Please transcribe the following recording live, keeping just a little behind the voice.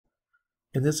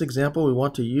In this example, we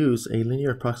want to use a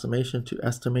linear approximation to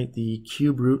estimate the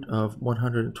cube root of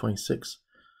 126.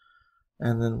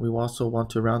 And then we also want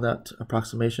to round that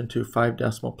approximation to 5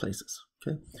 decimal places.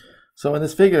 Okay. So in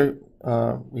this figure,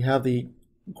 we have the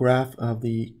graph of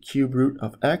the cube root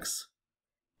of x,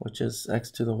 which is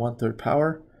x to the 1/3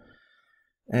 power.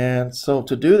 And so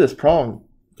to do this problem,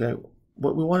 okay,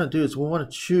 what we want to do is we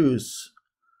want to choose,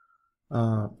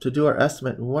 to do our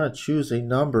estimate, we want to choose a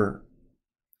number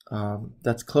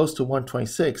that's close to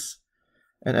 126,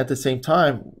 and at the same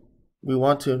time we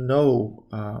want to know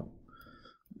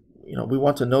we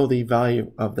want to know the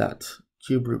value of that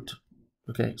cube root.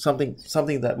 Okay,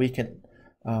 something that we can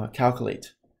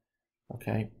calculate.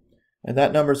 Okay, and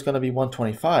that number is going to be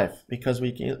 125, because we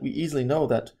easily know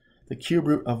that the cube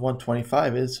root of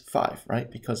 125 is 5,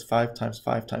 right? Because 5 times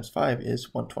 5 times 5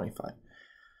 is 125.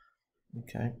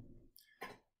 Okay.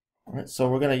 All right, so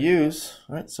we're going to use,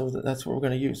 all right, so that's what we're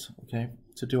going to use, okay,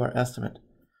 to do our estimate.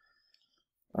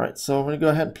 All right, so I'm going to go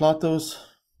ahead and plot those.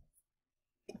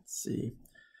 Let's see.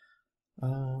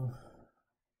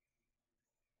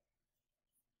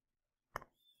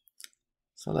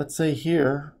 So let's say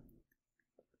here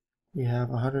we have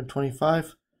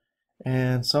 125,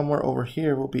 and somewhere over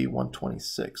here will be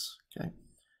 126, okay.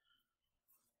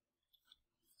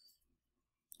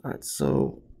 All right,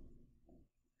 so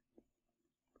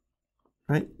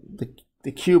right,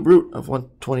 the cube root of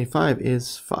 125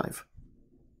 is 5.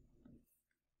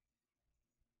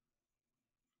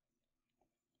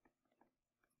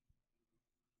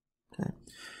 Okay,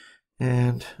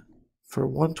 and for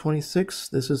 126,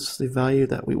 this is the value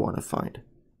that we want to find.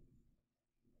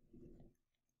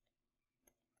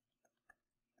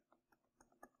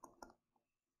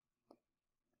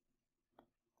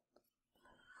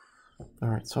 All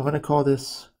right, so I'm going to call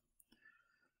this,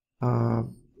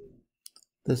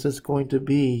 this is going to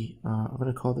be, I'm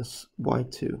going to call this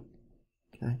y2,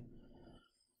 okay?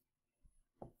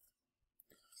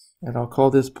 And I'll call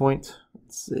this point,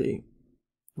 let's see,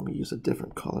 let me use a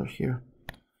different color here.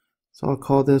 So I'll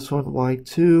call this one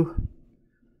y2.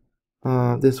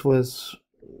 This was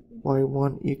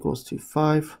y1 equals to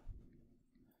 5.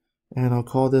 And I'll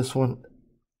call this one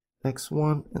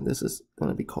x1, and this is going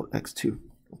to be called x2,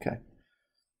 okay?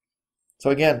 So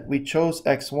again, we chose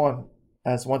x1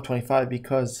 as 125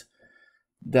 because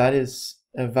that is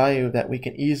a value that we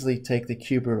can easily take the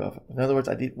cube root of. In other words,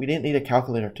 we didn't need a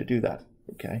calculator to do that,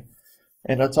 okay?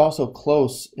 And it's also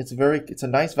close. It's a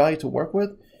nice value to work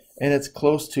with, and it's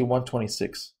close to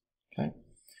 126, okay?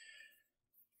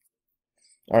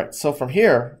 All right, so from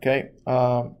here, okay,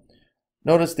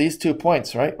 notice these 2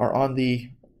 points, right, are on the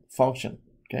function,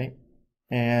 okay?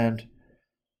 And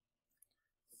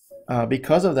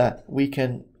because of that, we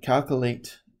can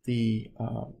calculate the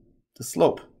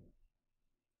slope.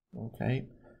 Okay,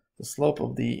 the slope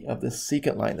of the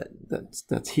secant line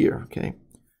that's here. Okay,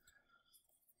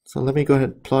 so let me go ahead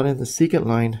and plot in the secant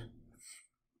line.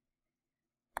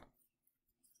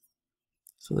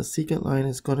 So the secant line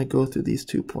is going to go through these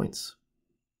 2 points.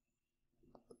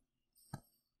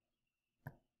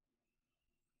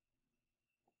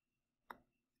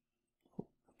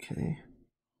 Okay.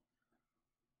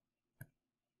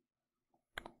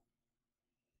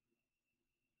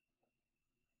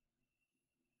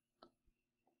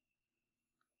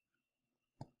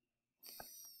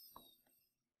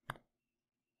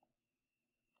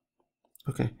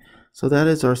 Okay, so that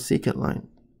is our secant line.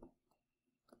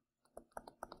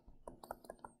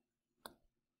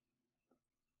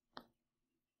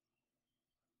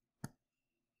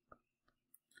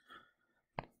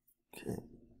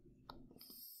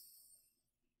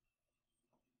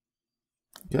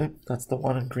 Okay, that's the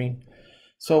one in green.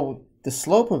 So the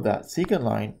slope of that secant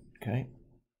line, okay,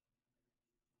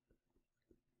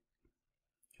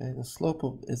 the slope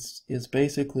of is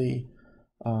basically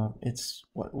it's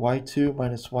what, y2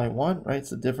 minus y1, right? It's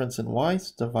the difference in y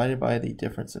divided by the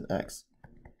difference in x.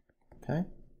 Okay.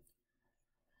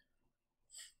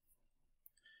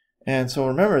 And so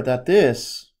remember that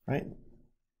this, right?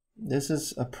 This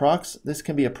is this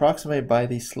can be approximated by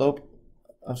the slope.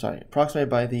 I'm sorry, approximated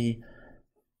by the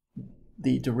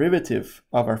derivative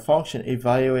of our function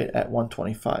evaluated at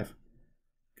 125.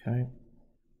 Okay.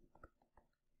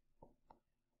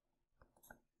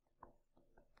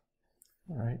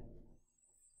 All right.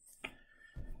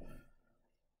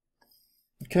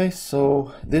 Okay,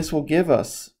 so this will give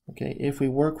us, okay, if we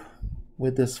work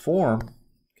with this form,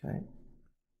 okay,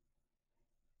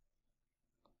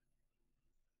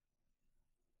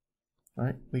 all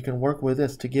right, we can work with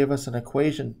this to give us an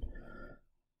equation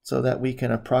so that we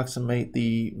can approximate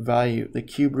the value, the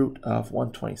cube root of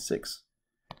 126.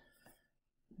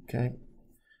 Okay,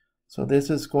 So this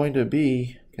is going to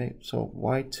be, okay, so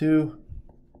y2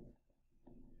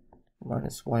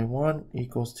 minus y1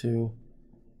 equals to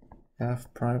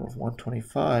f prime of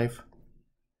 125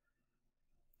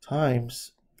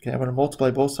 times, okay, I'm going to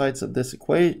multiply both sides of this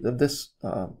equation, of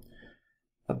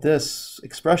this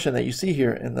expression that you see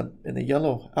here in the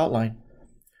yellow outline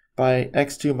by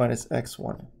x2 minus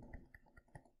x1.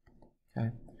 Okay,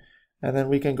 and then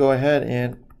we can go ahead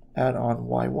and add on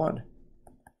y1.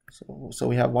 So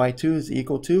we have y2 is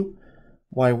equal to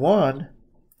y1.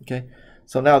 Okay,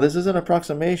 so now this is an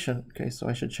approximation. Okay, so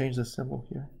I should change the symbol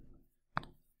here.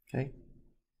 Okay.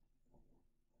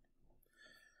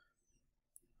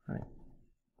 All right.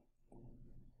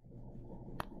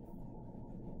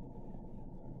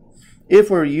 If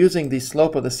we're using the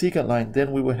slope of the secant line,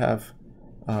 then we would have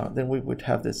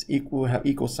this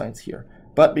equal signs here.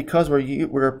 But because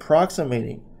we're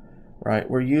approximating, right?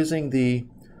 We're using the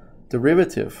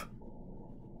derivative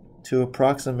to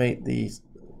approximate the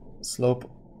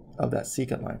slope of that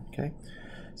secant line. Okay,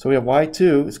 so we have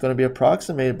y2 is going to be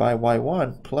approximated by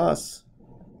y1 plus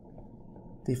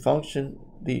the function,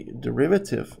 the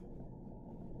derivative,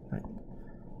 right?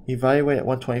 Evaluate at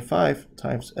 125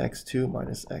 times x2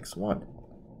 minus x1.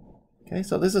 Okay,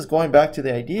 so this is going back to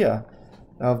the idea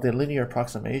of the linear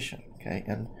approximation. Okay,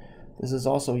 and this is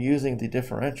also using the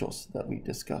differentials that we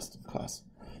discussed in class.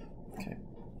 Okay.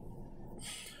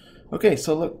 Okay,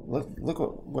 so look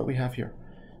what we have here.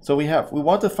 So we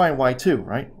want to find y2,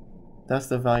 right? That's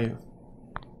the value.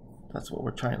 That's what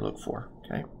we're trying to look for.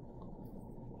 Okay.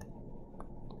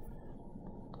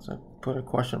 So put a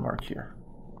question mark here.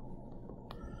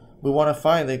 We want to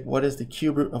find what is the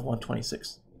cube root of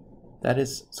 126. We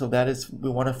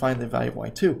want to find the value of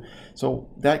y2. So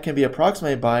that can be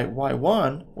approximated by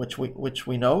y1, which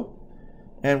we know,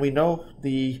 and we know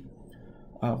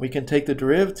we can take the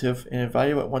derivative and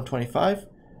evaluate 125,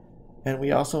 and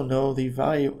we also know the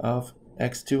value of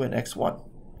x2 and x1.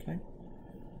 Okay.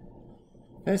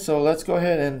 Okay, so let's go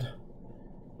ahead and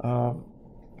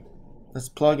let's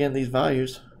plug in these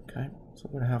values. Okay, so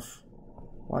we're going to have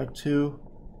y2,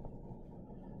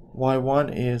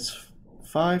 y1 is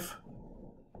 5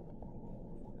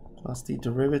 plus the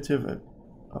derivative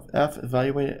of f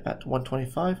evaluated at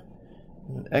 125,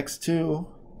 and x2,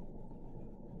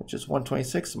 which is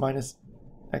 126, minus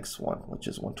x1, which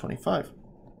is 125.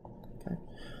 Okay.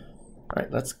 All right,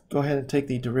 let's go ahead and take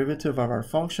the derivative of our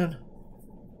function.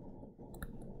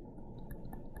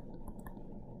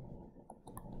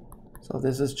 So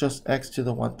this is just x to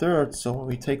the 1/3. So when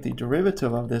we take the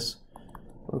derivative of this,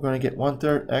 we're going to get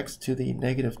 1/3 x to the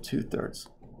negative 2/3.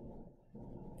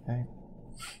 Okay.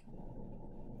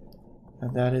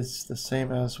 And that is the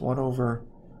same as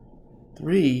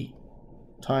 1/3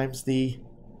 times the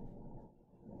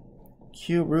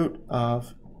cube root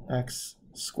of x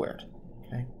squared.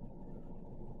 Okay.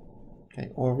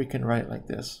 Okay, or we can write it like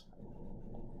this.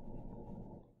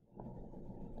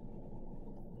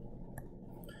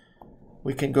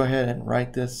 We can go ahead and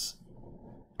write this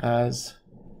as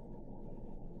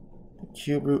the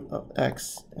cube root of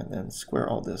x and then square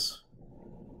all this.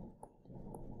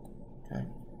 Okay.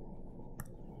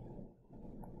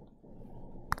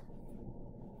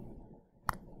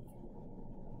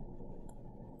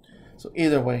 So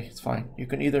either way, it's fine. You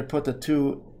can either put the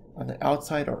 2 on the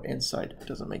outside or inside. It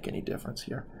doesn't make any difference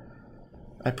here.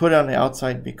 I put it on the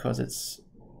outside because it's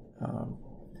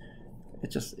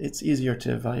easier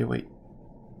to evaluate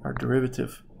our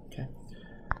derivative. Okay.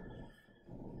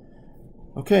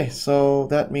 Okay, so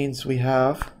that means we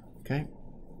have, okay,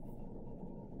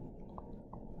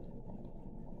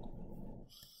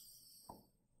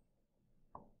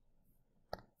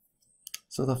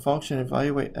 so the function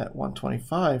evaluate at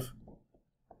 125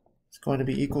 is going to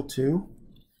be equal to,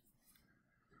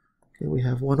 okay, we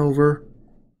have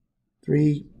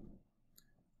 1/3,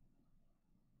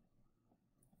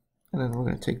 and then we're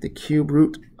going to take the cube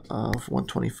root of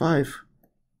 125,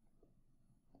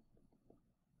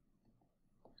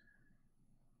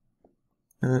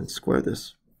 and then square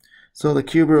this. So the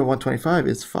cube root of 125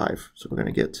 is 5. So we're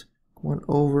going to get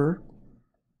 1/3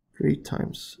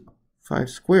 times 5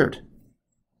 squared.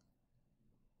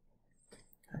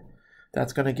 Okay.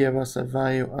 That's going to give us a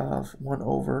value of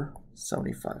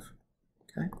 1/75.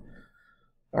 Okay.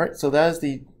 All right. So that is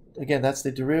that's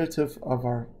the derivative of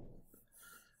our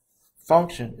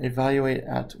function evaluated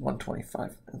at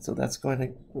 125, and so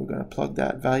we're going to plug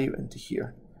that value into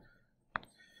here.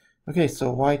 Okay,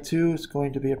 so y2 is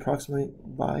going to be approximately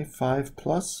by 5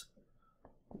 plus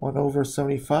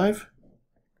 1/75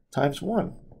 times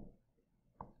 1.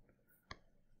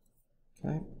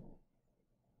 Okay,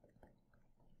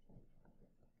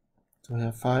 so we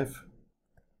have 5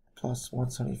 plus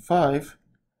 175.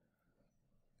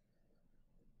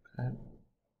 Okay.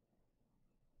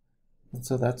 And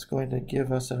so that's going to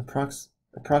give us an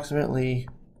approximately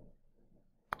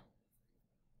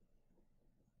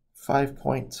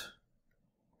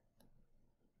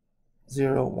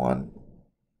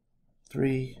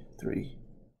 5.0133.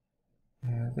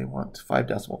 And they want 5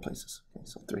 decimal places. Okay,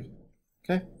 so 3.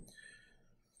 Okay.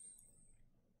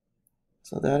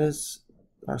 So that is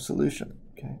our solution.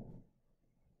 Okay.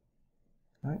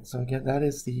 All right. So again, that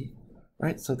is the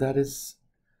So that is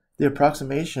the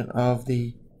approximation of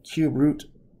the cube root,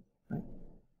 right,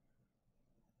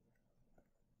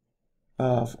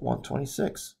 of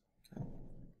 126. Okay.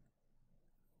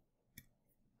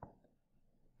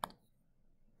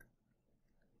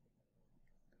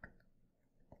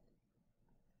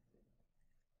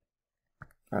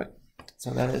 All right.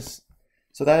 So that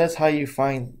is how you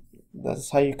find.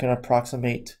 That's how you can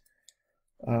approximate.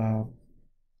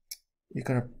 You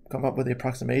can come up with the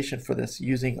approximation for this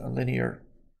using a linear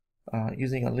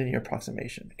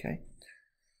approximation. Okay,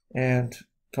 and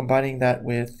combining that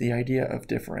with the idea of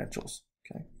differentials.